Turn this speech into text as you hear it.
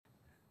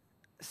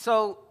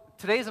So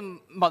today's a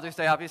Mother's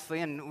Day,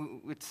 obviously,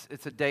 and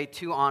it's a day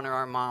to honor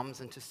our moms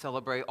and to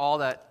celebrate all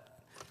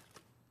that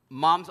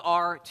moms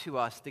are to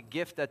us, the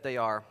gift that they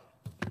are.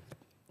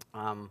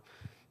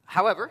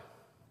 However,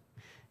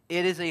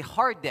 it is a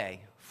hard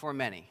day for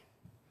many.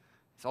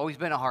 It's always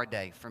been a hard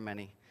day for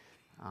many.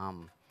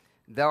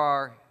 There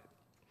are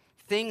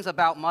things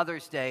about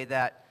Mother's Day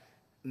that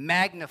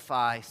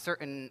magnify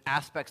certain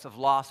aspects of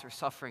loss or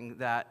suffering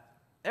that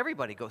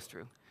everybody goes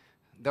through.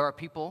 There are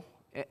people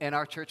in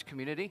our church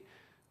community,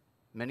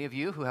 many of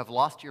you who have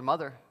lost your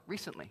mother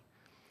recently.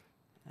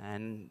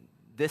 And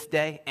this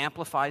day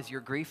amplifies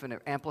your grief and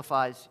it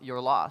amplifies your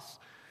loss.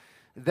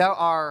 There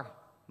are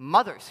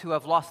mothers who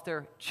have lost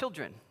their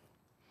children.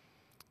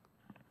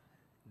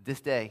 This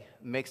day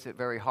makes it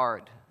very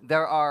hard.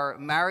 There are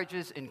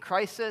marriages in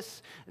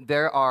crisis.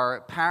 There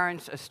are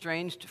parents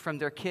estranged from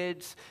their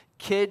kids,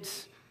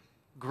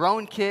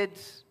 grown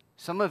kids.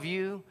 Some of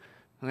you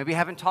who maybe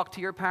haven't talked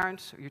to your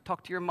parents or you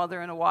talked to your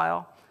mother in a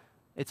while.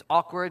 It's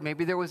awkward.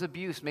 Maybe there was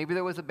abuse. Maybe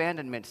there was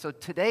abandonment. So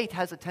today it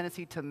has a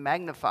tendency to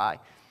magnify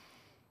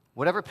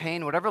whatever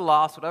pain, whatever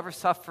loss, whatever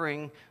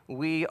suffering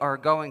we are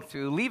going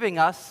through, leaving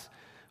us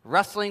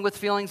wrestling with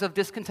feelings of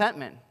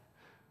discontentment,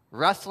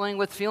 wrestling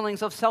with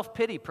feelings of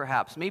self-pity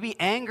perhaps, maybe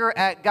anger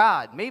at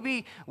God,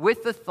 maybe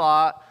with the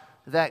thought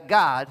that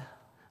God,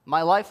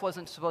 my life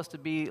wasn't supposed to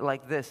be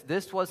like this.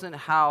 This wasn't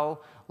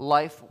how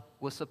life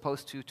was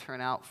supposed to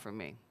turn out for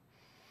me.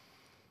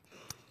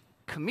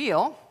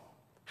 Camille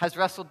has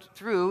wrestled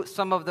through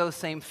some of those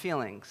same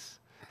feelings.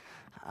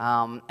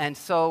 And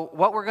so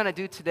what we're going to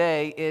do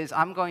today is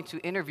I'm going to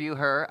interview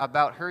her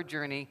about her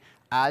journey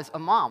as a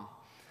mom.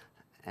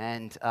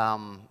 And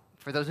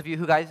for those of you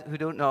who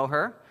don't know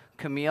her,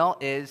 Camille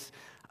is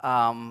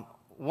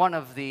one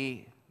of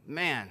the,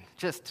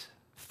 just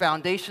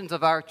foundations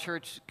of our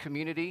church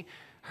community.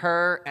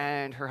 Her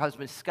and her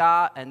husband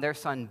Scott and their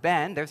son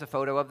Ben, there's a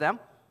photo of them.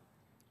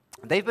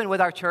 They've been with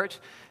our church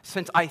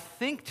since, I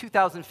think,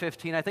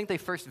 2015. I think they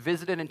first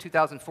visited in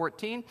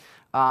 2014,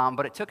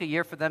 but it took a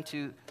year for them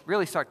to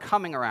really start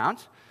coming around.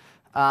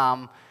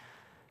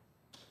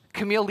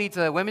 Camille leads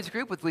a women's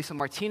group with Lisa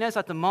Martinez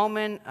at the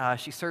moment.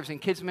 She serves in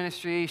kids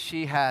ministry.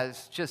 She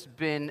has just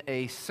been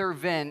a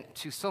servant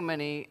to so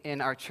many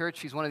in our church.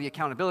 She's one of the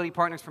accountability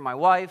partners for my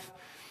wife.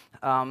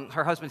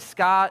 Her husband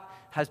Scott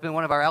has been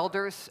one of our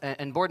elders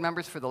and board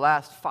members for the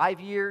last 5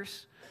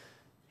 years.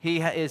 He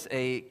is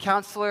a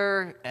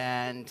counselor,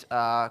 and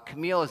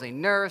Camille is a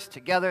nurse.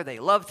 Together, they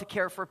love to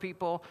care for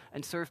people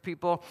and serve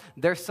people.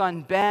 Their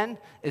son, Ben,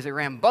 is a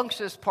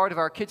rambunctious part of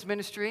our kids'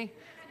 ministry,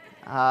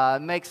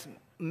 makes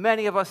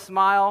many of us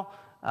smile,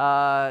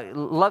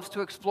 loves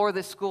to explore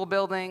this school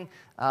building,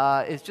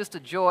 is just a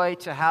joy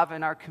to have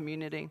in our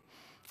community.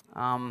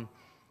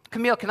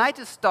 Camille, can I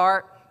just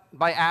start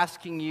by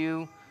asking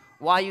you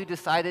why you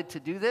decided to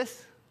do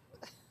this?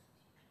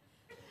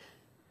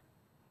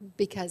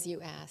 Because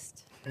you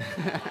asked.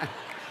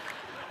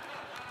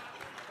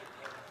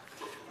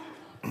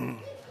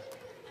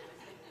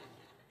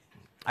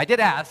 I did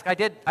ask.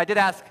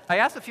 I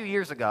asked a few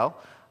years ago.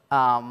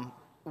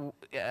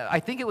 I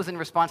think it was in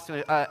response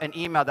to an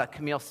email that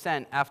Camille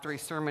sent after a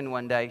sermon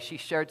one day. She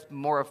shared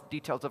more of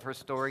details of her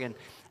story,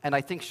 and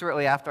I think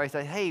shortly after I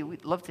said, hey,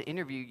 we'd love to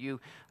interview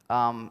you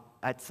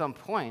at some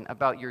point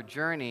about your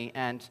journey.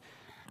 And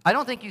I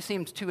don't think you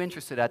seemed too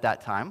interested at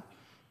that time.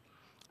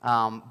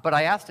 But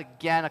I asked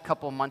again a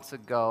couple months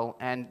ago,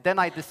 and then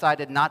I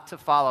decided not to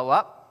follow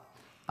up,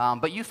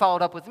 but you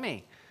followed up with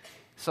me.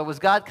 So was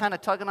God kind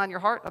of tugging on your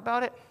heart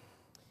about it?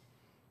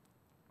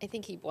 I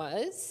think he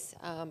was.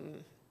 I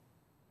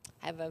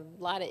have a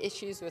lot of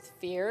issues with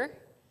fear,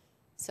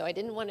 so I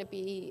didn't want that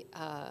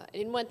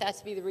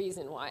to be the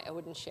reason why I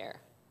wouldn't share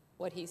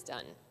what he's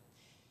done.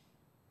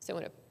 So I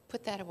want to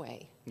put that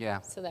away.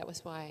 Yeah. So that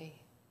was why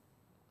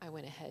I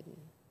went ahead and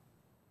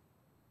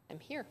I'm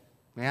here.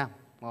 Yeah.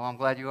 Well, I'm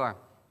glad you are.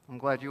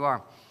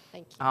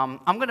 Thank you. I'm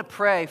going to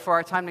pray for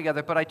our time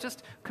together,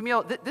 but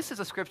Camille, this is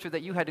a scripture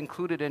that you had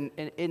included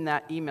in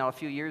that email a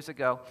few years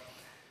ago.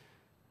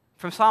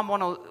 From Psalm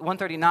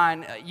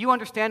 139, you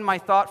understand my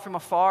thought from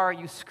afar,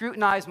 you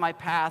scrutinize my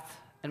path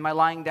and my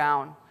lying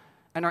down,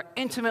 and are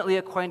intimately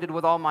acquainted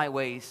with all my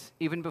ways,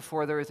 even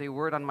before there is a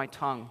word on my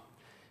tongue.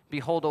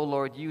 Behold, O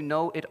Lord, you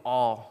know it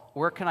all.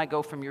 Where can I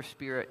go from your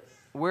spirit?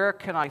 Where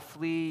can I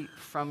flee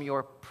from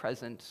your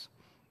presence?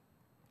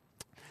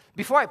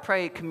 Before I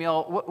pray,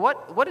 Camille,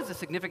 what is the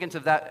significance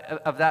of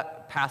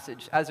that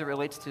passage as it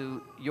relates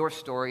to your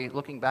story,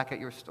 looking back at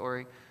your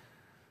story? Do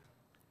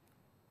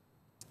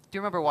you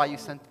remember why you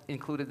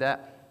included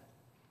that?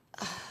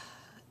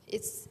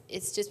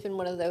 It's just been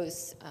one of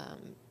those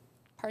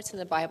parts in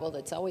the Bible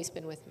that's always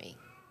been with me.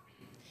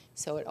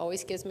 So it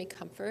always gives me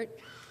comfort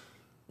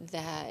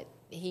that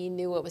he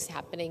knew what was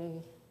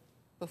happening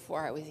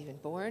before I was even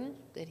born,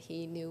 that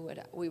he knew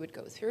what we would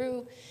go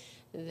through,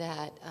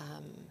 that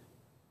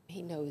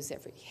he knows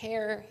every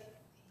hair.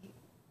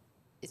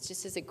 It's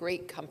just as a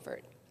great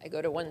comfort. I go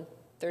to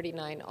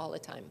 139 all the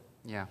time.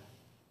 Yeah.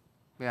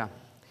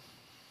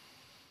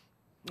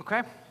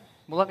 Okay.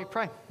 Well, let me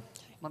pray.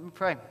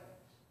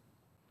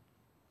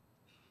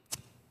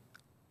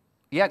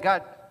 Yeah,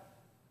 God,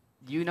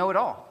 you know it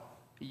all.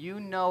 You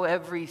know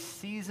every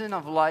season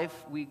of life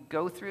we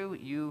go through.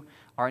 You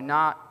are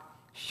not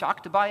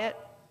shocked by it.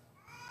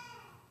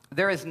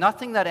 There is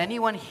nothing that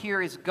anyone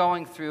here is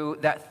going through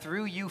that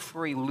threw you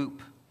for a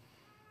loop.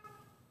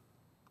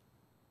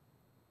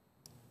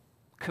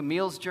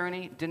 Camille's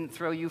journey didn't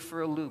throw you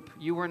for a loop.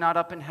 You were not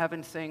up in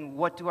heaven saying,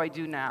 what do I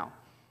do now?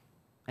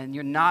 And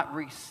you're not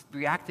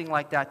reacting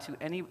like that to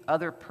any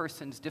other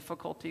person's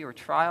difficulty or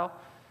trial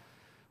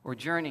or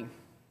journey.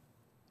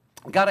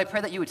 God, I pray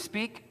that you would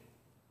speak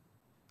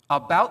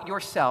about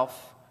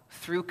yourself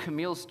through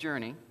Camille's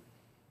journey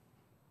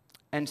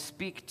and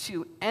speak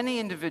to any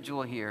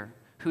individual here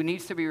who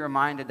needs to be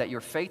reminded that you're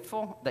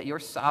faithful, that you're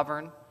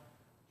sovereign,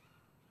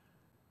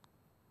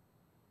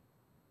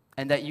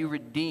 and that you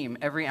redeem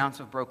every ounce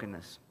of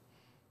brokenness.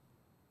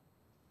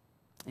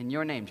 In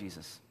your name,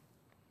 Jesus.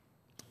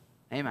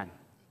 Amen.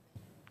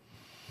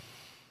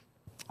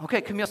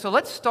 Okay, Camille, so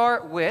let's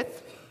start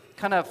with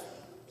kind of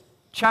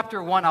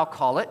chapter 1, I'll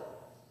call it,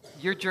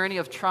 your journey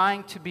of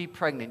trying to be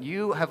pregnant.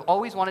 You have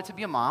always wanted to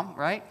be a mom,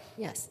 right?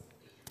 Yes.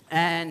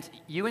 And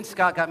you and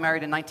Scott got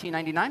married in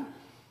 1999?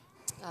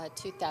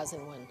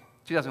 2001.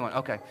 2001,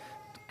 okay.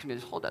 Can you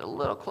just hold that a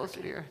little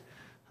closer to your...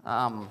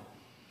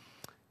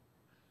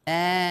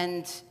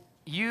 And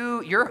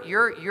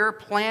your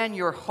plan,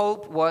 your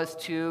hope was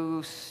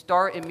to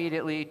start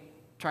immediately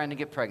trying to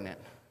get pregnant.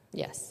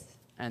 Yes.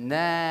 And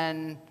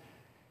then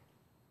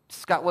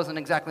Scott wasn't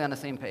exactly on the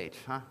same page,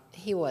 huh?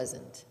 He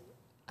wasn't.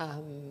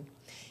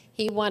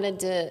 He wanted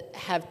to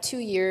have 2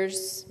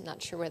 years,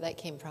 not sure where that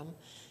came from,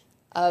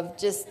 of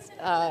just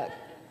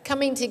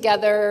coming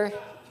together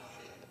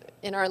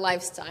in our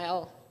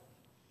lifestyle.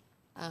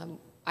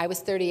 I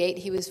was 38,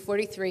 he was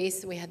 43,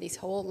 so we had these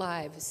whole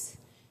lives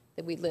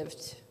that we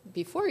lived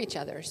before each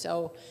other.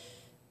 So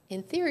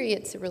in theory,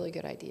 it's a really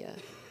good idea.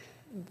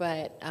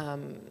 But,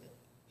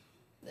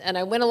 and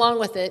I went along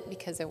with it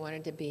because I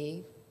wanted to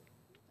be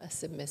a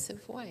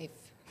submissive wife.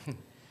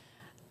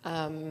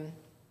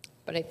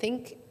 But I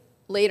think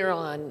later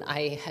on,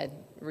 I had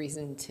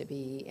reason to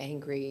be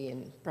angry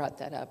and brought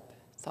that up,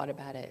 thought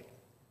about it.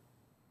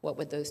 What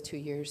would those 2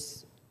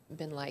 years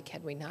been like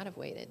had we not have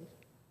waited?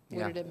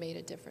 Would it have made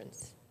a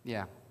difference?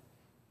 Yeah.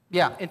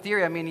 Yeah, in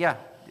theory, I mean, yeah.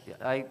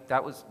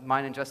 That was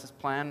mine and Jess's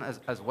plan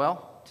as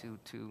well, to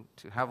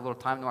have a little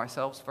time to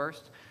ourselves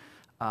first.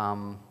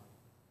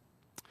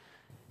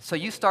 So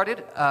you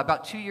started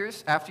about 2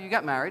 years after you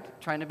got married,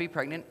 trying to be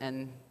pregnant,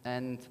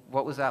 and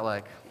what was that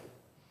like?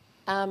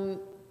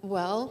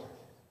 Well,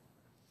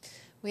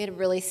 we had a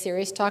really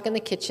serious talk in the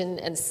kitchen,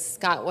 and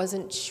Scott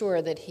wasn't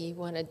sure that he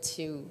wanted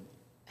to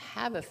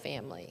have a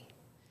family.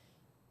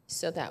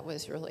 So that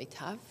was really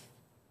tough.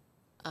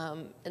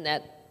 And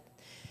that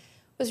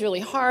was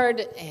really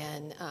hard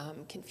and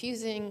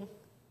confusing.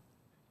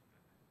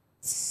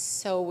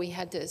 So we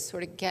had to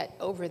sort of get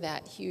over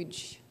that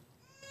huge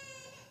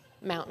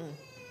mountain.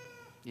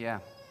 Yeah.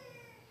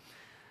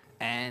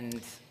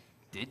 And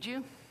did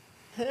you?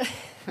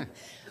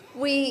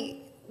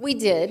 We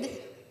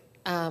did.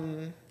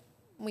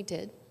 We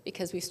did,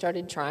 because we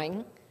started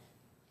trying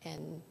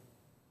and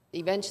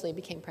eventually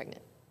became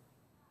pregnant.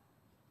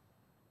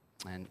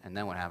 And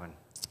then what happened?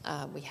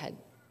 We had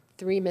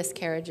 3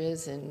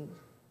 miscarriages, and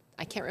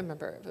I can't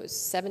remember if it was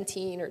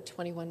 17 or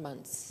 21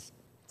 months.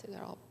 So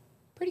they're all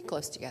pretty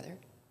close together.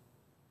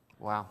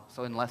 Wow.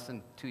 So in less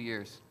than 2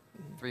 years,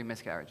 3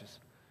 miscarriages.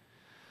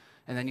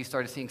 And then you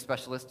started seeing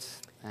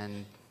specialists,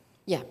 and...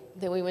 Yeah.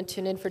 Then we went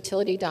to an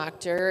infertility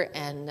doctor,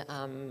 and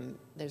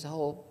there's a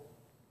whole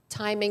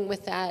timing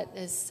with that,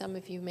 as some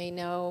of you may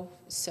know.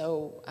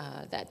 So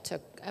that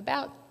took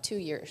about 2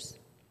 years.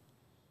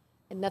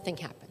 And nothing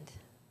happened.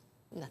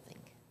 Nothing.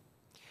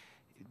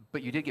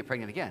 But you did get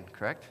pregnant again,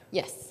 correct?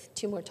 Yes,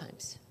 2 more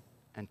times.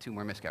 And 2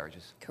 more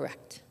miscarriages.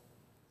 Correct.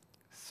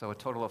 So a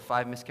total of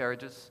 5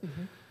 miscarriages.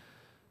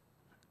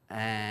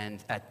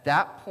 And at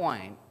that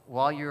point,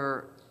 while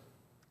you're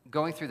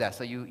going through that,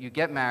 so you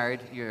get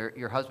married,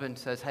 your husband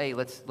says, hey,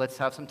 let's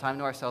have some time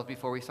to ourselves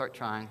before we start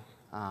trying.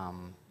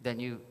 Then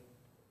you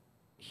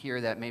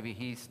hear that maybe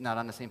he's not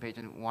on the same page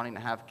and wanting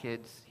to have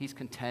kids. He's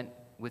content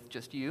with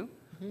just you,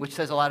 which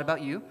says a lot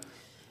about you.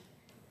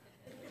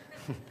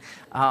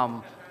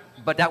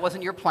 But that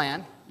wasn't your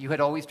plan. You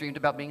had always dreamed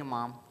about being a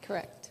mom.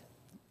 Correct.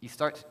 You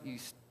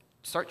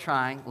start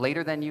trying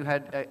later than you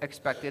had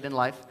expected in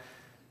life.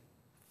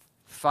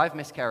 5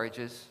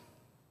 miscarriages,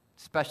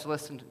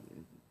 specialists and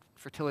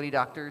fertility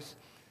doctors.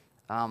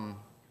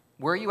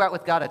 Where are you at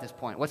with God at this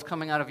point? What's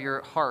coming out of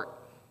your heart?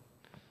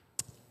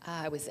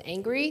 I was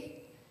angry.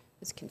 I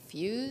was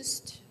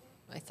confused.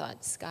 I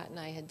thought Scott and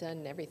I had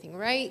done everything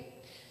right.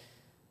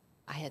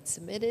 I had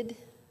submitted.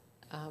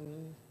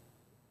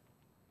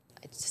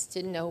 I just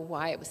didn't know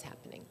why it was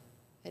happening.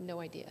 I had no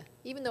idea.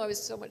 Even though I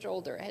was so much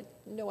older, I had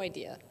no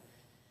idea.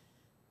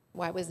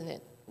 Why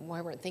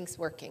weren't things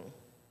working?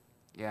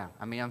 Yeah,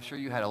 I mean, I'm sure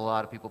you had a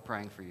lot of people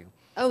praying for you.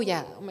 Oh,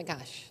 yeah. Oh, my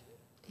gosh.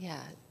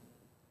 Yeah.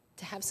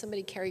 To have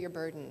somebody carry your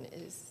burden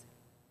is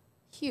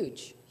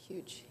huge,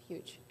 huge,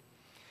 huge.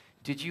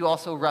 Did you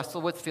also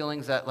wrestle with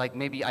feelings that, like,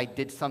 maybe I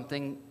did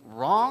something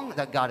wrong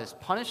that God is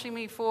punishing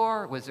me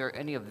for? Was there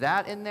any of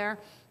that in there?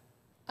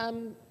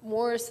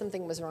 More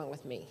something was wrong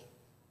with me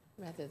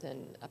rather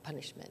than a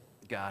punishment.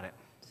 Got it.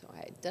 So I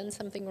had done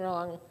something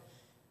wrong,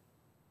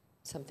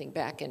 something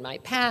back in my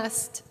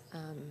past,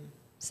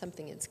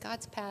 something in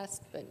Scott's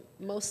past, but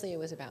mostly it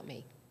was about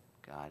me.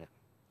 Got it.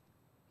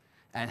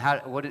 And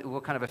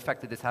what kind of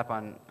effect did this have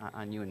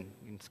on you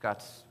and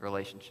Scott's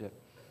relationship?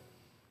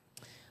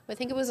 I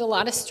think it was a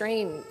lot of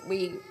strain.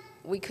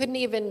 We couldn't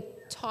even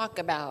talk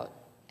about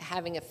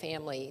having a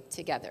family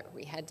together.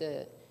 We had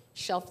to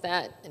shelf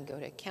that and go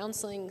to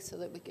counseling so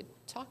that we could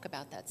talk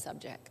about that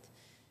subject.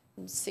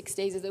 And 6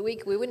 days of the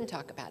week, we wouldn't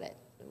talk about it.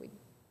 We'd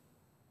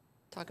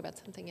talk about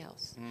something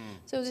else.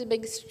 So it was a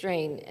big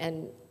strain.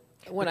 And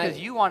because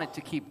you wanted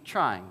to keep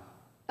trying.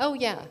 Oh,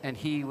 yeah. And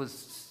he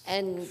was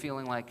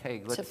feeling like,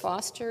 hey, let's... To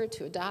foster,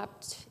 to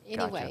adopt,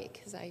 anyway,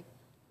 because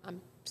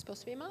I'm supposed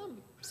to be a mom.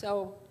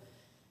 So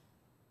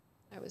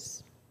I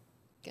was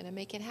going to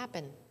make it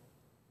happen.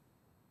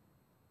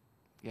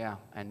 Yeah,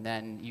 and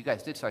then you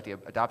guys did start the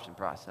adoption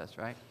process,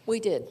 right? We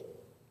did.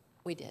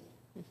 We did.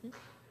 Mm-hmm.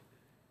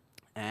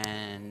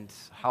 And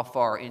how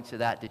far into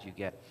that did you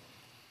get?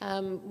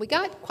 We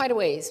got quite a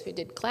ways. We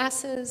did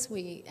classes.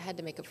 We had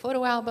to make a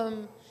photo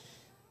album.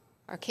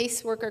 Our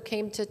caseworker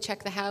came to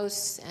check the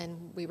house,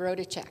 and we wrote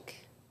a check.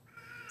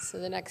 So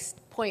the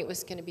next point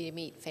was going to be to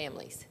meet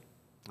families.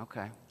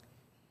 Okay.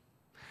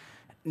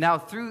 Now,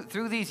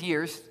 through these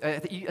years, I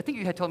think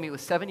you had told me it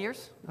was 7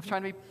 years of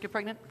trying to get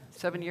pregnant?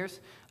 7 years.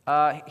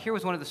 Here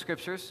was one of the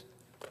scriptures.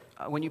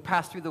 When you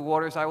pass through the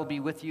waters, I will be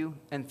with you,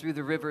 and through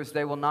the rivers,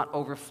 they will not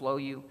overflow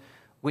you.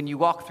 When you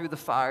walk through the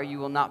fire, you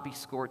will not be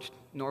scorched,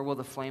 nor will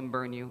the flame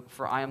burn you,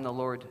 for I am the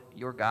Lord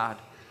your God.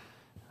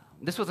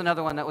 This was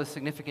another one that was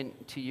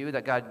significant to you,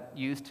 that God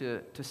used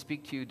to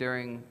speak to you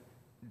during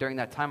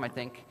that time, I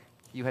think.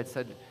 You had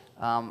said,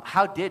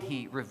 how did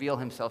he reveal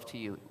himself to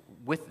you?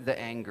 With the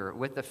anger,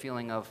 with the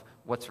feeling of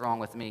what's wrong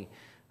with me?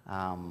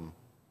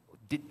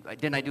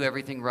 Didn't I do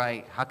everything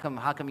right? How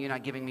come you're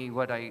not giving me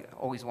what I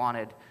always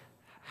wanted?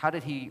 How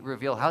did he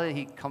reveal? How did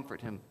he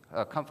comfort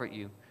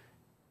you?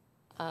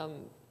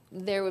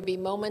 There would be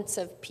moments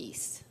of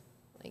peace.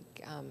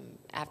 Like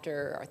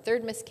after our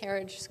third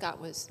miscarriage, Scott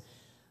was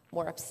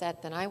more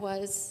upset than I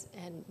was,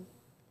 and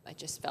I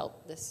just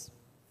felt this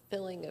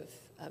feeling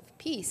of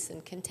peace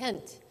and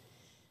content.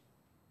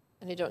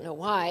 And I don't know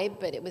why,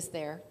 but it was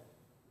there.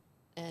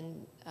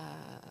 And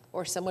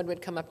or someone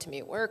would come up to me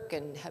at work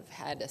and have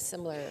had a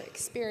similar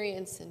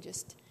experience and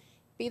just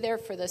be there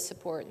for the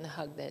support and the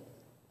hug that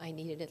I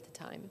needed at the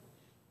time.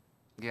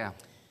 Yeah.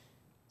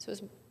 So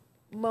it was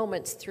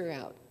moments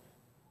throughout.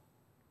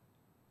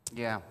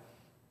 Yeah.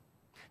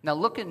 Now,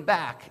 looking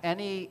back,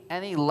 any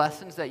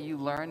lessons that you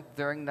learned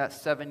during that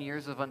 7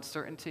 years of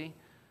uncertainty?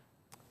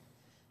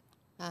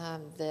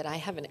 That I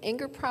have an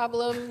anger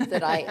problem,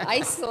 that I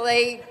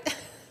isolate.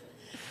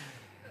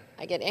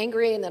 I get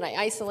angry and then I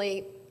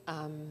isolate,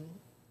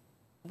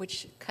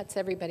 which cuts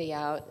everybody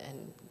out,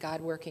 and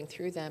God working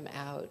through them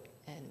out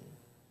and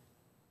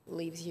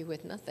leaves you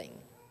with nothing.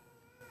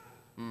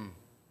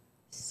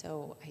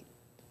 So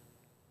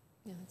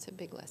it's a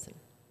big lesson.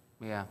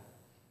 Yeah.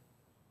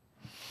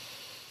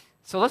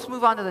 So let's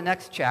move on to the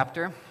next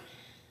chapter.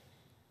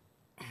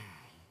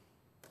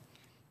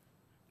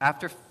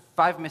 After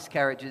 5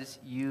 miscarriages,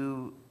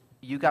 you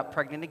got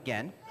pregnant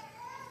again.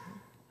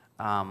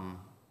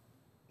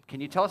 Can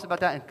you tell us about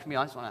that? And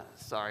Camille, I'm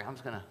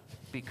just going to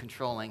be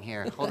controlling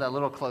here. Hold that a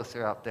little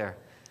closer up there.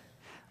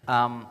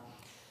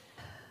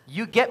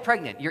 You get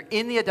pregnant. You're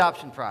in the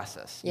adoption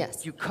process.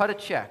 Yes. You cut a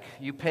check.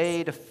 You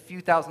paid a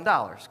few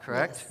 $1,000s,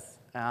 correct?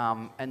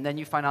 Yes. And then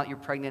you find out you're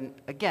pregnant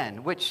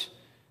again, which,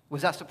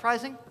 was that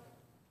surprising?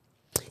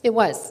 It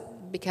was,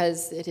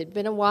 because it had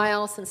been a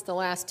while since the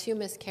last 2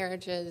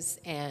 miscarriages,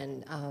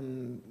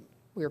 and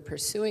we were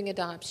pursuing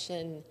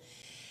adoption.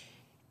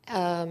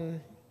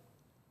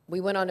 We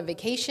went on a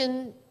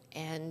vacation,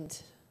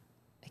 and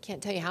I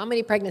can't tell you how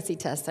many pregnancy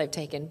tests I've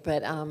taken,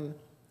 but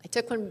I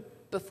took one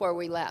before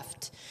we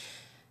left,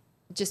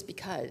 just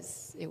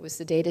because it was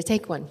the day to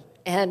take one.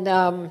 And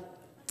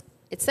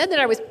it said that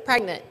I was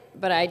pregnant,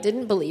 but I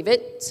didn't believe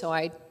it, so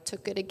I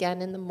took it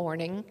again in the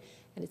morning,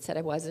 and it said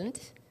I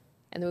wasn't,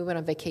 and then we went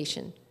on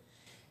vacation.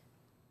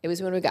 It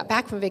was when we got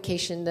back from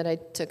vacation that I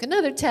took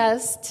another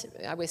test.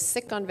 I was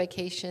sick on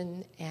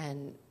vacation,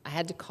 and I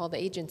had to call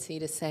the agency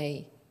to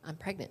say, I'm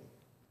pregnant.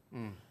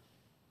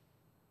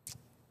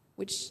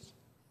 Which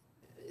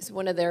is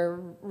one of their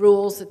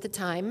rules at the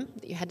time,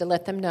 that you had to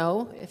let them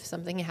know if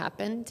something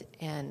happened,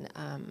 and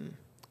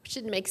which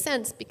didn't make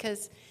sense,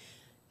 because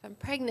if I'm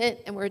pregnant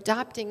and we're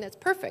adopting, that's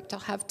perfect. I'll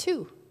have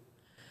 2.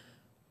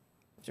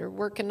 They're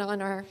working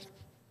on our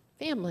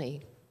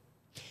family.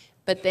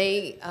 But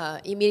they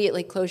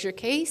immediately close your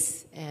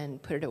case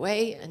and put it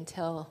away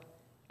until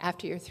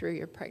after you're through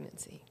your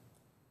pregnancy.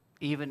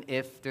 Even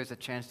if there's a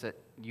chance that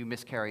you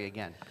miscarry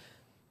again?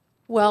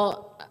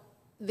 Well,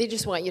 they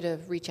just want you to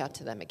reach out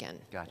to them again.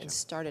 Gotcha. And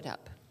start it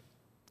up.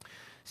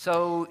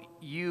 So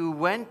you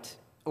went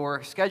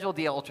or scheduled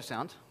the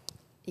ultrasound.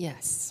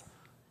 Yes.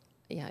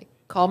 Yeah, I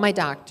called my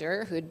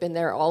doctor, who had been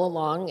there all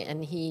along,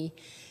 and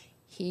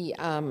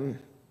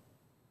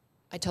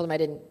I told him I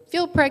didn't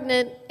feel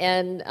pregnant,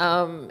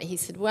 and he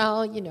said,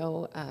 well,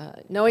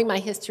 knowing my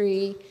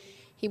history,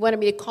 he wanted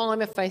me to call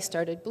him if I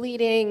started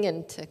bleeding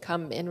and to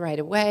come in right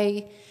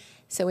away.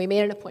 So we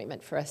made an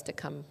appointment for us to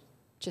come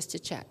just to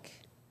check.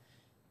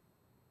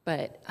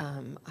 But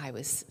I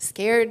was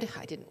scared.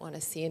 I didn't want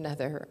to see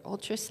another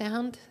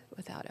ultrasound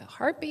without a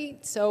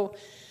heartbeat. So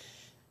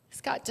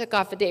Scott took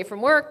off a day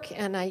from work,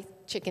 and I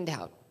chickened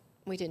out.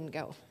 We didn't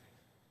go.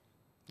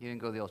 You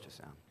didn't go to the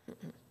ultrasound?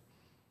 Mm-mm.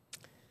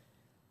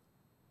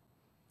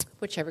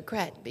 Which I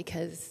regret,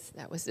 because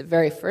that was the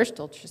very first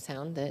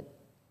ultrasound that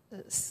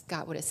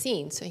Scott would have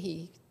seen. So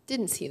he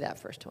didn't see that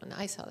first one.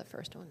 I saw the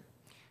first one.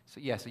 So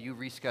you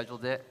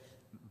rescheduled it,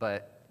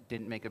 but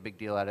didn't make a big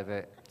deal out of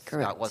it.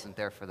 Correct. Scott wasn't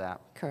there for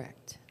that.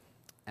 Correct.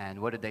 And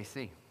what did they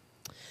see?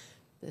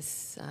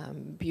 This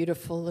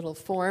beautiful little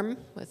form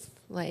with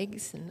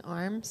legs and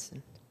arms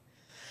and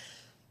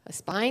a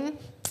spine.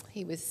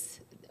 He was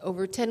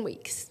over 10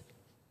 weeks.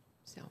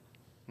 So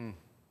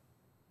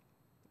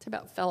it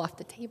about fell off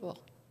the table.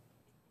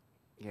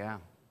 Yeah.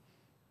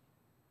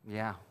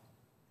 Yeah.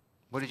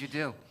 What did you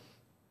do?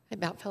 I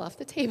about fell off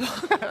the table.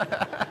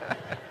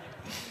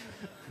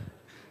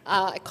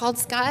 I called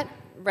Scott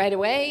right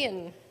away,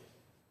 and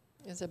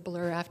it was a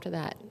blur after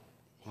that.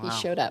 Wow.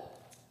 He showed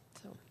up.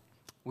 So.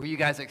 Were you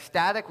guys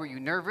ecstatic? Were you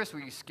nervous?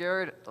 Were you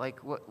scared?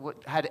 Like,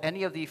 what had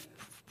any of the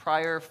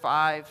prior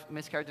 5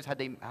 miscarriages,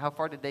 how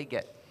far did they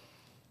get?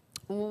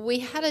 We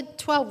had a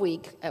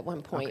 12-week at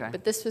one point, Okay.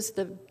 but this was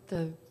the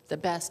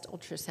best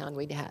ultrasound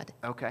we'd had.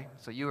 Okay,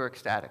 so you were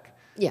ecstatic.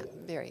 Yeah,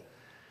 very.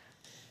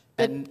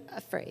 But And-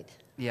 afraid.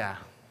 Yeah.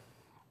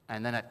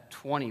 And then at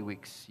 20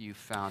 weeks, you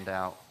found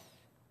out.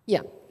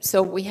 Yeah,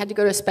 so we had to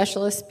go to a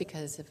specialist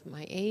because of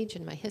my age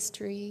and my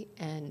history,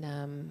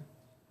 and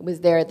it was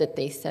there that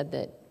they said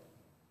that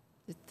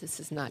this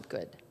is not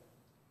good.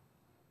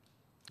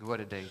 What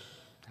did they?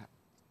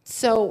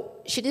 So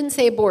she didn't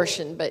say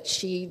abortion, but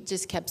she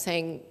just kept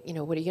saying,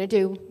 what are you going to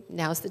do?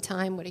 Now's the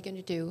time. What are you going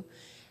to do?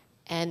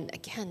 And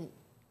again,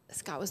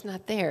 Scott was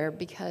not there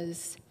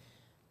because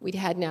we'd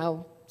had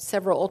now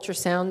several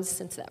ultrasounds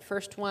since that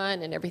first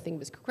one, and everything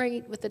was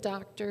great with the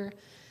doctor.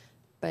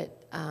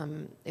 But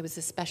it was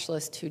a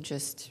specialist who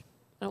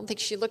I don't think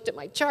she looked at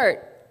my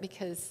chart,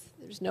 because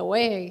there's no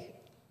way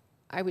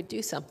I would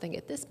do something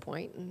at this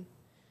point. And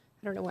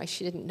I don't know why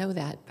she didn't know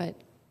that, but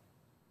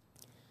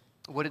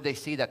What did they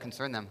see that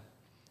concerned them?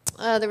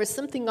 there was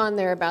something on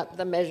there about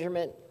the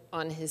measurement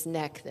on his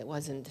neck that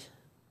wasn't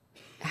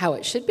how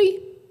it should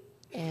be.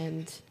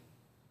 And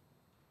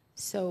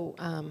so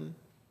And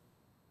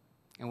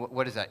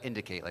what does that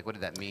indicate? Like, what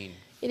did that mean?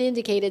 it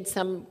indicated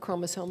some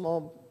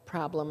chromosomal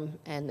problem,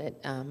 and that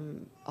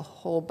a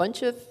whole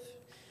bunch of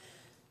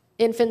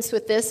infants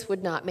with this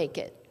would not make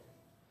it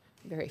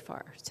very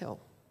far. So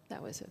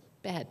that was a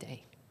bad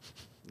day.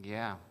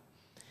 Yeah.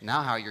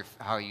 Now how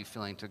are you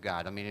feeling to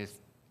God? I mean,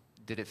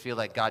 did it feel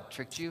like God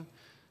tricked you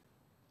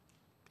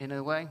in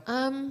a way?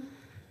 I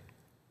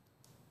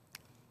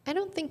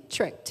don't think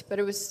tricked, but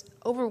it was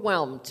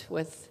overwhelmed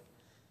with,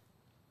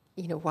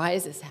 why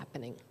is this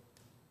happening?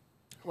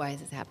 Why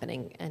is this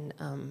happening? And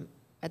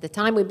at the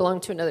time, we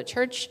belonged to another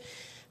church.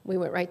 We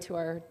went right to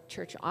our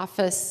church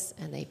office,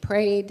 and they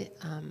prayed.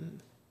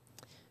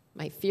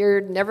 My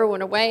fear never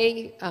went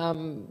away,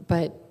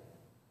 but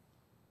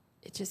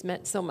it just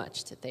meant so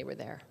much that they were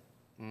there.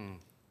 Mm.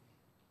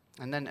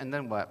 And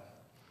then what?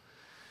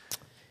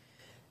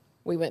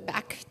 We went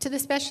back to the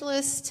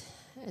specialist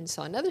and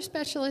saw another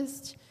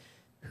specialist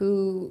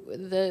who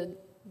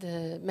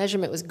the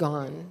measurement was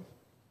gone.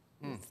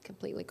 It's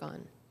completely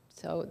gone.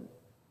 So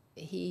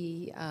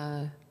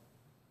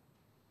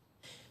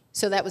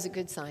so that was a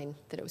good sign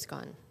that it was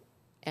gone.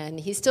 And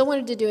he still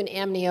wanted to do an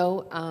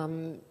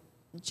amnio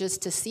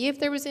just to see if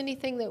there was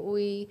anything that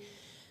we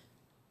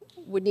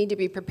would need to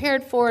be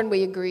prepared for, and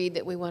we agreed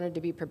that we wanted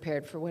to be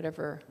prepared for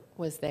whatever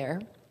was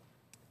there.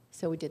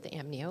 So we did the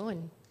amnio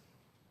and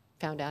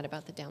found out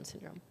about the Down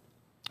syndrome.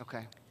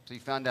 Okay. So you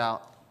found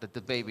out that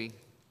the baby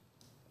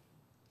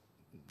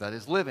that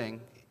is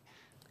living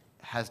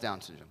has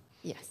Down syndrome.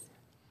 Yes.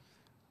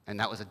 And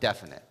that was a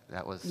definite.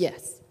 That was.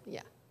 Yes.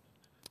 Yeah.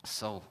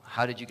 So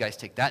how did you guys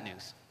take that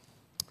news?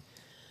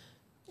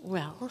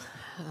 Well,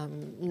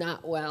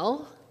 not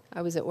well.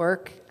 I was at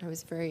work. I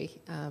was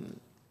very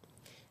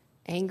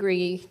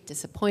angry,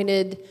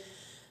 disappointed,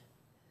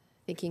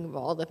 thinking of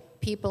all the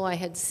people I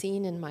had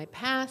seen in my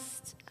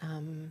past.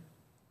 And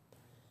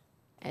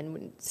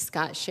when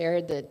Scott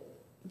shared that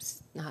it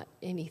was not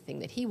anything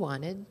that he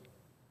wanted,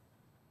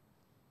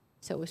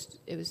 so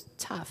it was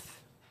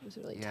tough. It was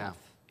really tough.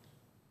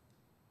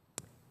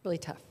 Really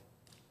tough.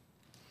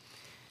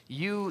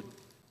 You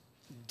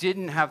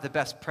didn't have the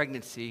best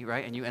pregnancy,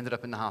 right? And you ended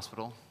up in the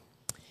hospital.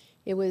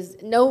 It was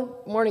no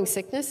morning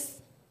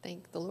sickness,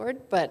 thank the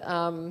Lord, but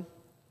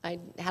I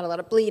had a lot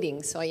of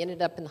bleeding, so I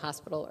ended up in the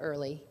hospital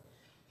early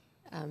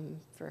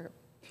for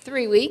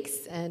 3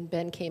 weeks, and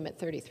Ben came at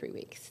 33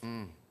 weeks.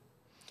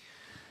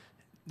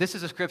 This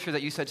is a scripture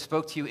that you said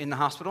spoke to you in the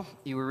hospital.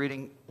 You were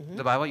reading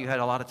the Bible. You had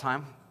a lot of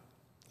time.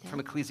 From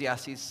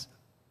Ecclesiastes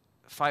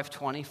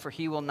 5:20, for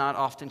he will not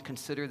often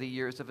consider the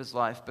years of his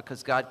life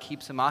because God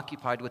keeps him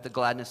occupied with the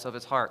gladness of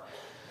his heart.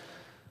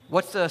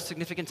 What's the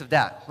significance of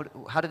that?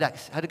 How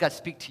did God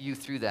speak to you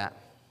through that?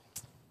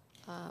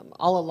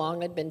 All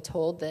along I'd been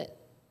told that,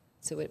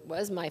 so it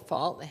was my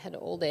fault. I had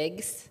old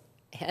eggs,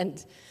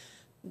 and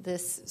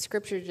this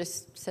scripture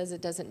just says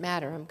it doesn't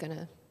matter. I'm going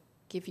to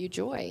give you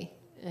joy,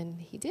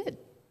 and he did.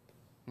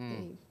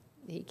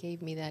 He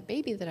gave me that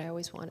baby that I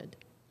always wanted.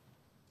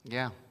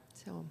 Yeah.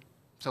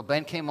 So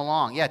Ben came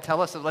along. Yeah,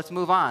 tell us, let's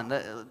move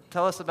on.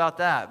 Tell us about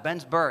that.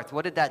 Ben's birth,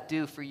 what did that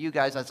do for you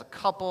guys as a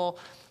couple?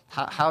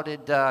 How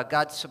did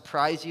God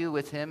surprise you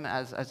with him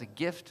as a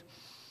gift?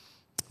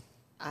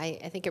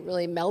 I think it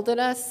really melded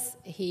us.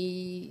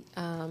 He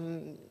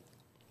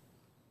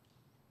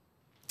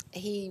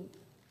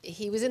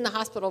was in the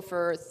hospital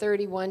for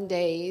 31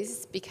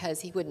 days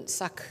because he wouldn't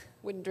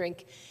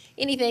drink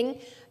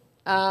anything.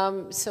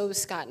 So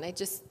Scott and I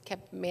just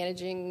kept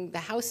managing the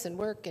house and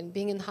work and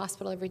being in the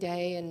hospital every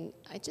day, and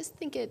I just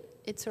think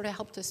it sort of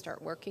helped us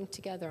start working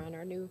together on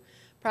our new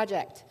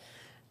project,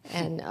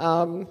 and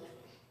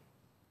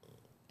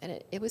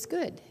it was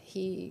good.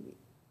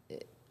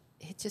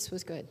 It just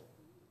was good.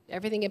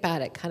 Everything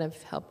about it kind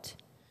of helped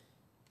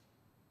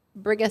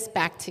bring us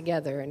back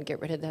together and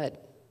get rid of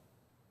that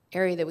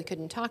area that we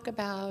couldn't talk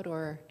about,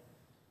 or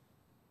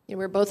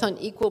we're both on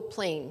equal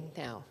plane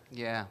now.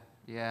 Yeah.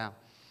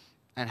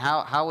 And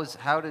how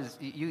does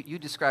you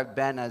described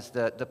Ben as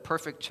the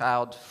perfect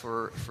child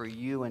for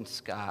you and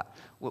Scott?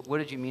 What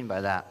did you mean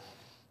by that?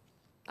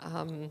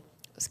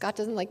 Scott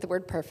doesn't like the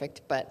word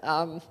perfect, but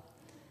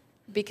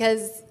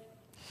because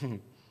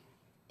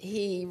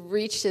he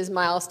reached his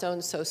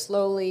milestone so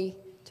slowly,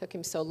 took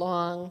him so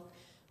long.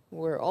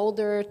 We're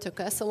older,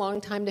 took us a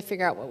long time to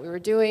figure out what we were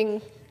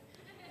doing,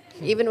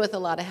 even with a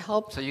lot of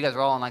help. So you guys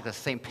are all on like the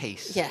same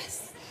pace.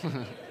 Yes.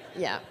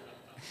 Yeah.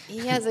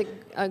 He has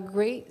a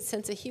great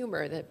sense of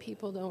humor that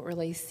people don't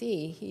really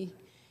see.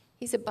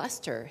 He's a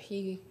buster.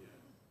 He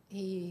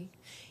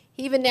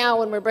even now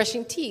when we're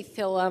brushing teeth,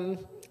 he'll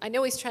I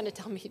know he's trying to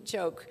tell me a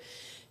joke,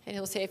 and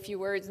he'll say a few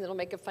words and it'll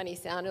make a funny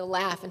sound. He'll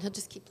laugh and he'll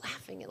just keep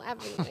laughing and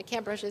laughing. And I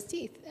can't brush his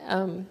teeth.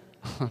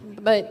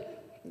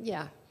 But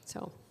yeah,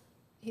 so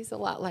he's a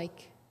lot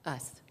like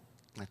us.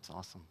 That's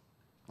awesome.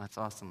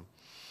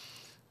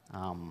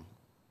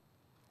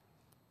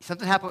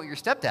 Something happened with your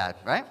stepdad,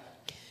 right?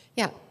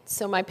 Yeah,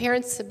 so my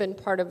parents have been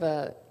part of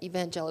a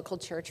evangelical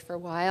church for a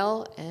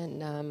while,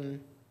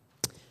 and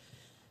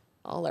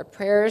all our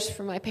prayers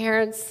for my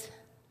parents,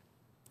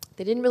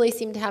 they didn't really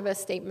seem to have a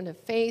statement of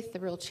faith, a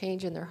real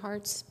change in their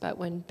hearts. But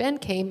when Ben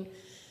came,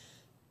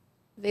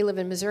 they live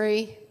in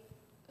Missouri.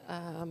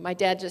 My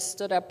dad just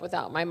stood up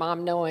without my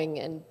mom knowing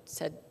and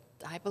said,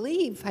 I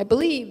believe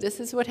this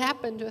is what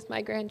happened with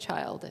my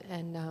grandchild.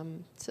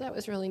 And so that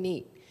was really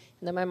neat.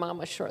 And then my mom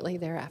was shortly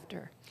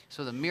thereafter.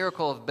 So the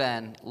miracle of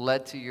Ben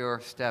led to your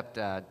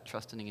stepdad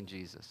trusting in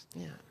Jesus.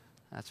 Yeah.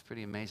 That's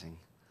pretty amazing.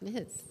 It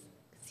is.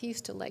 He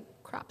used to like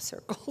crop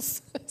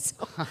circles.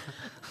 So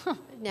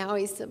now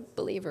he's a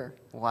believer.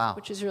 Wow.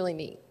 Which is really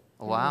neat.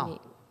 Wow. Really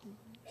neat.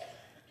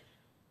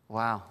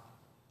 Wow.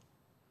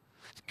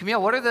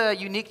 Camille, what are the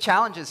unique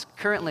challenges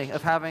currently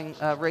of having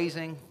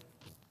raising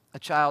a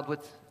child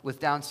with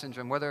Down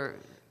syndrome? What are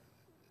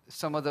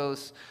some of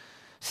those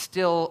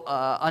still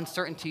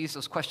uncertainties,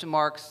 those question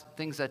marks,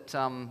 things that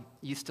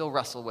you still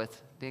wrestle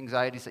with, the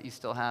anxieties that you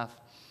still have?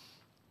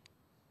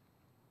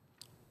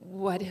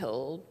 What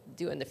he'll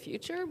do in the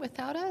future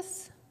without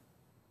us?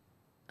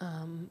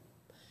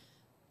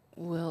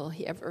 Will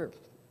he ever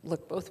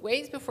look both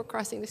ways before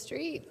crossing the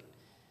street?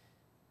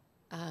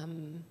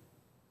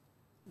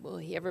 Will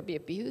he ever be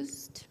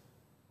abused?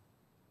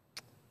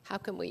 How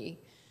can we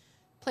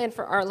plan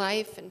for our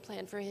life and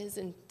plan for his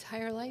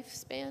entire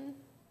lifespan?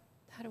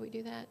 How do we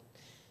do that?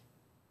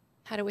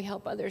 How do we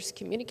help others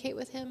communicate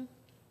with him?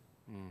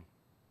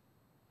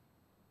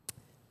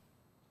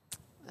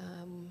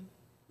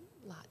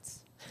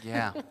 Lots.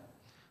 Yeah.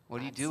 What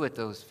do you do with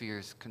those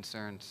fears,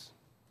 concerns,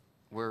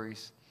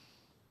 worries?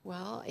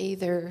 Well,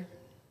 either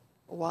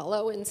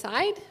wallow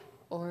inside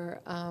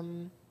or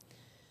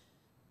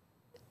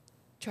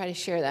try to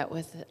share that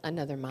with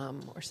another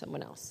mom or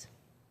someone else.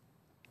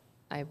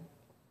 I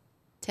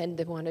tend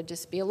to want to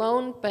just be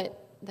alone,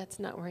 but that's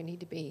not where I need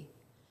to be.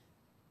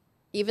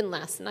 Even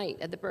last night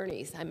at the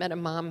Bernies, I met a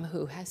mom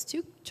who has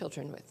 2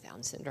 children with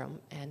Down syndrome,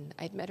 and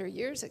I'd met her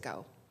years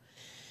ago.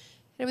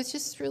 And it was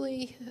just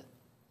really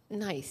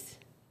nice.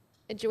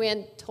 And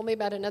Joanne told me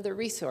about another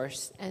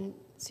resource, and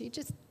so you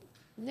just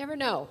never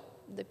know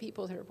the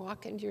people that are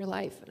walking into your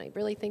life, and I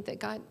really think that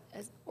God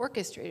has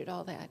orchestrated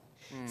all that,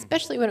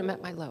 especially when I'm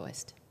at my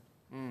lowest.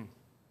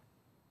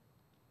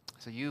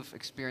 So you've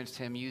experienced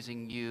him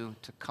using you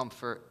to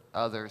comfort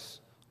others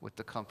with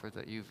the comfort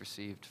that you've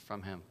received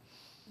from him.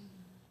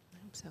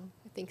 So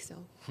I think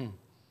so.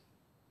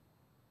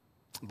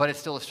 But it's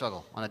still a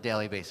struggle on a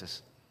daily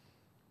basis.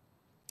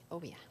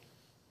 Oh, yeah.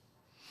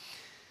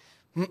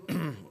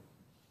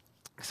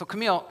 So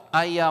Camille,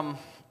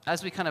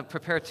 as we kind of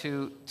prepare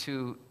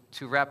to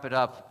wrap it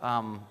up,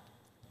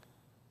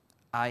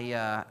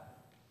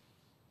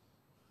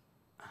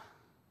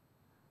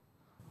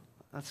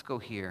 let's go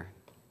here.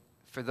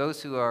 For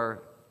those who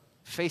are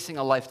facing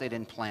a life they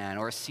didn't plan,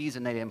 or a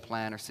season they didn't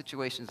plan, or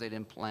situations they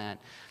didn't plan,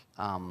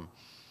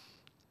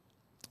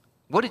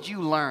 what did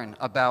you learn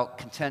about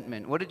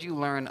contentment? What did you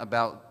learn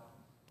about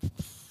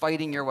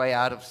fighting your way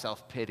out of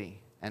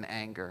self-pity and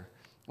anger?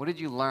 What did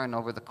you learn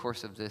over the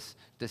course of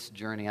this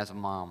journey as a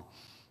mom?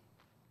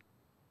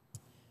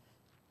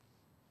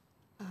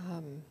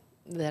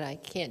 That I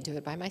can't do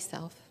it by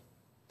myself,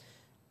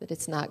 that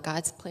it's not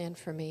God's plan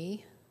for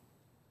me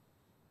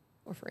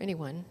or for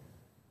anyone,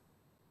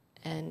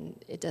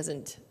 and it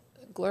doesn't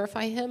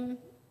glorify Him,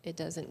 it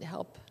doesn't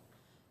help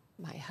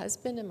my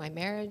husband and my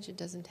marriage, it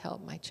doesn't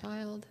help my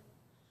child,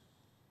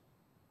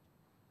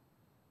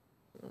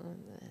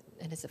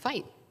 and it's a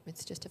fight.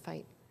 It's just a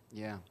fight.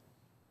 Yeah.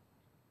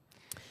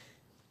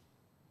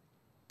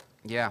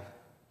 Yeah.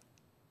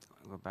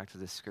 I'll go back to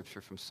this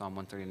scripture from Psalm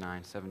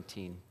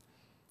 139:17.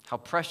 How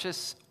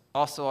precious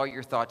also are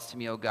your thoughts to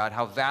me, O God.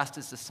 How vast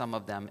is the sum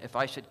of them. If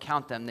I should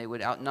count them, they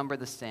would outnumber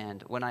the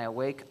sand. When I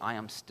awake, I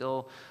am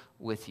still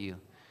with you.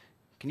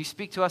 Can you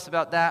speak to us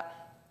about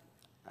that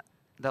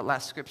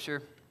last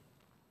scripture?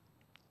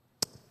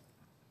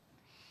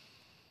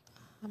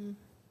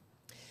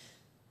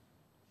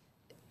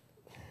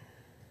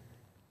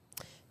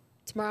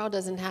 Tomorrow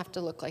doesn't have to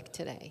look like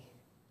today.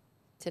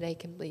 Tomorrow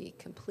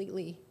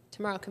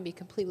can be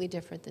completely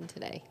different than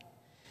today.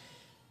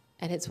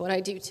 And it's what I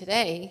do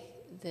today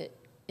that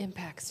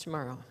impacts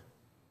tomorrow.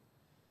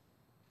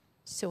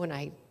 So when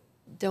I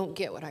don't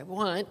get what I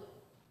want,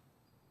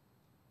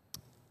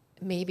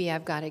 maybe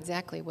I've got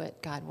exactly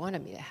what God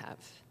wanted me to have.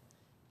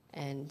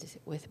 And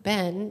with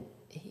Ben,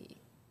 he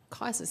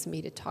causes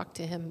me to talk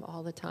to him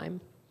all the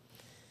time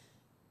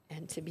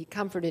and to be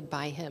comforted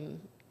by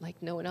him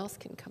like no one else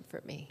can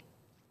comfort me.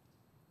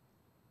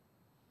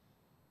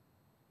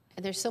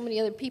 And there's so many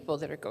other people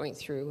that are going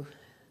through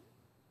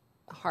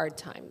hard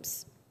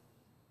times.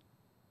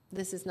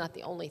 This is not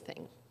the only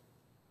thing.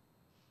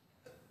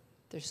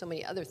 There's so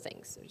many other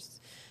things. There's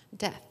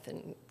death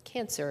and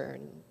cancer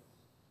and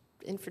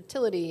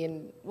infertility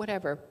and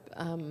whatever.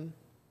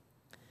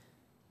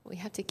 We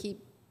have to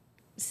keep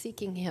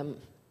seeking Him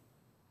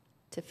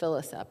to fill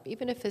us up,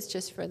 even if it's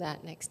just for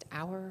that next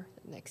hour,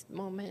 the next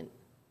moment.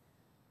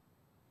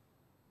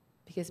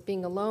 Because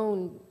being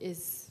alone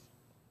is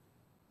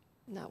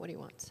not what He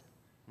wants.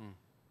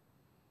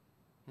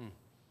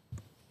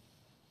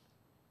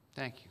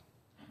 Thank you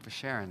for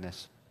sharing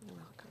this. You're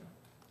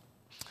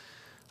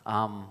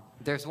welcome.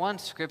 There's one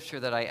scripture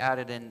that I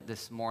added in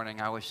this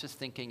morning. I was just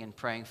thinking and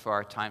praying for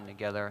our time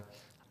together.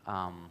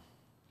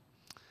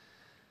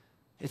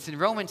 It's in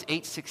Romans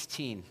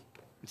 8:16.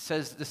 It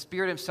says, the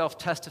Spirit Himself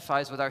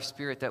testifies with our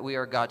spirit that we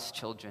are God's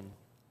children.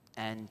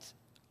 And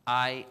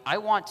I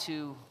want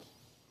to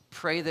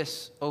pray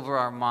this over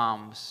our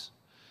moms.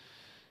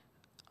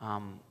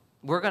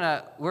 We're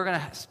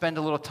gonna spend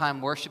a little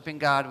time worshiping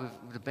God.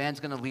 The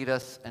band's gonna lead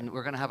us, and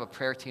we're gonna have a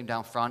prayer team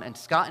down front. And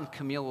Scott and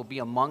Camille will be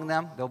among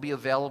them. They'll be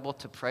available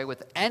to pray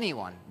with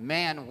anyone,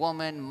 man,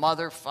 woman,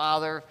 mother,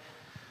 father,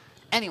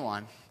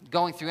 anyone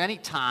going through any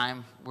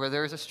time where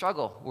there's a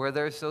struggle, where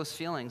there's those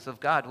feelings of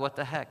God. What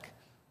the heck?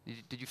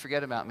 Did you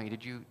forget about me?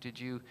 Did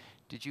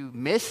you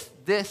miss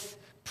this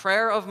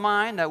prayer of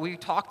mine that we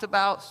talked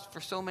about for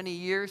so many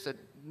years? That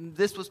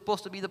this was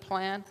supposed to be the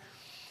plan.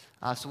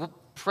 So we'll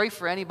pray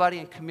for anybody,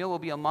 and Camille will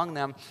be among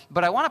them.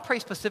 But I want to pray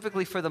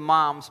specifically for the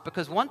moms,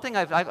 because one thing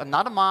I'm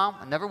not a mom,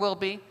 I never will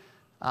be,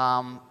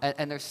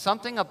 and there's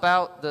something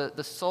about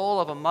the soul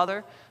of a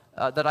mother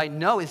that I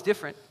know is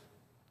different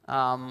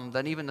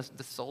than even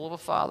the soul of a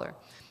father.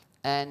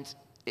 And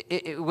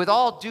with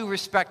all due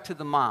respect to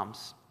the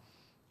moms,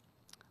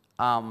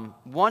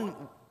 one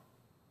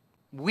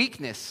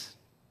weakness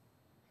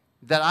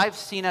that I've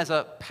seen as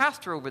a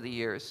pastor over the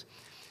years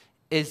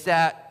is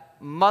that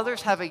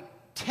mothers have a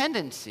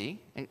tendency,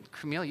 and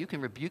Camille, you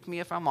can rebuke me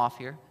if I'm off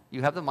here.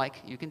 You have the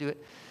mic, you can do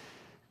it.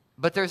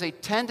 But there's a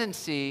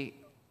tendency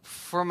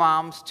for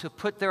moms to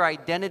put their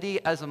identity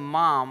as a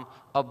mom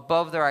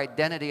above their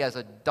identity as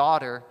a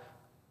daughter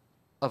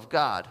of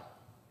God.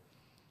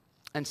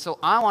 And so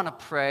I want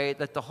to pray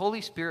that the Holy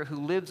Spirit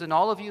who lives in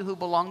all of you who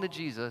belong to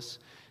Jesus,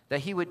 that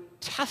He would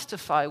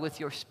testify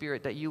with your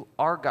spirit that you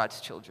are God's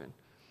children.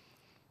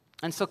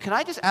 And so can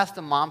I just ask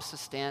the moms to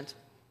stand?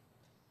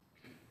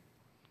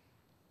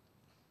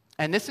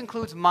 And this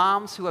includes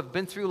moms who have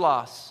been through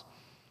loss.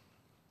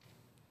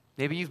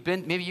 Maybe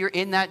you're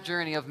in that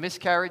journey of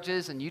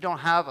miscarriages and you don't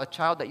have a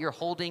child that you're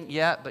holding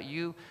yet, but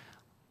you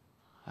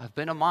have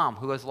been a mom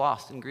who has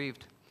lost and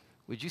grieved.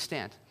 Would you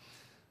stand?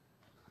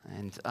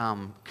 And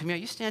Camille,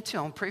 you stand too.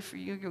 I'm going to pray for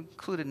you. You're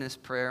included in this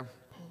prayer.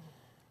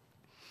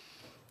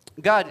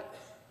 God,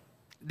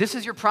 this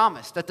is your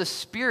promise, that the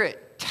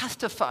Spirit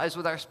testifies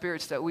with our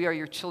spirits that we are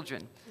your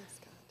children. Yes,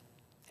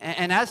 God.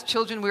 And as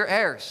children, we're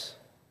heirs.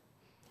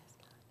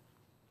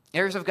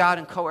 Heirs of God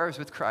and co-heirs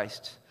with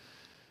Christ.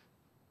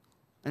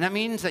 And that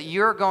means that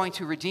you're going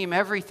to redeem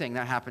everything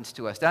that happens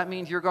to us. That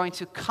means you're going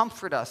to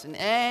comfort us in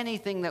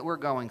anything that we're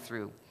going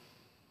through.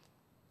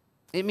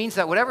 It means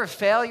that whatever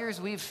failures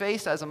we've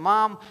faced as a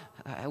mom,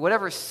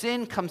 whatever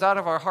sin comes out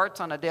of our hearts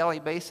on a daily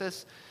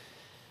basis,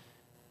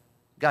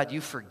 God,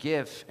 you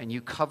forgive and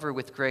you cover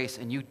with grace,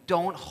 and you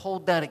don't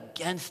hold that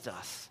against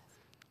us.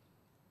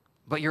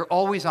 But you're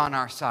always on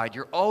our side.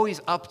 You're always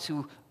up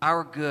to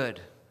our good.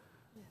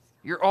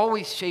 You're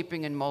always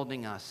shaping and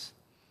molding us.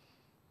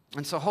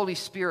 And so, Holy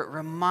Spirit,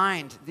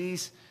 remind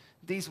these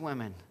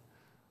women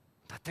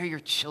that they're your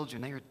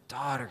children. They're your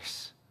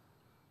daughters.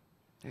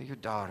 They're your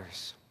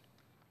daughters.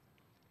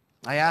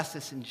 I ask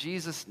this in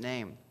Jesus'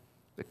 name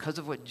because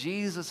of what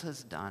Jesus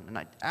has done. And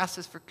I ask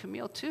this for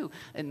Camille, too,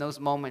 in those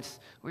moments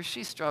where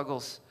she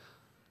struggles.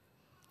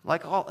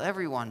 Like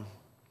everyone,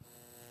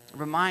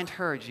 remind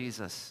her,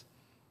 Jesus.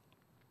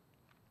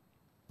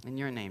 In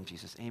your name,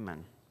 Jesus,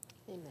 amen.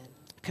 Amen.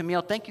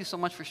 Camille, thank you so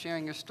much for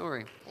sharing your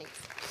story. Thanks.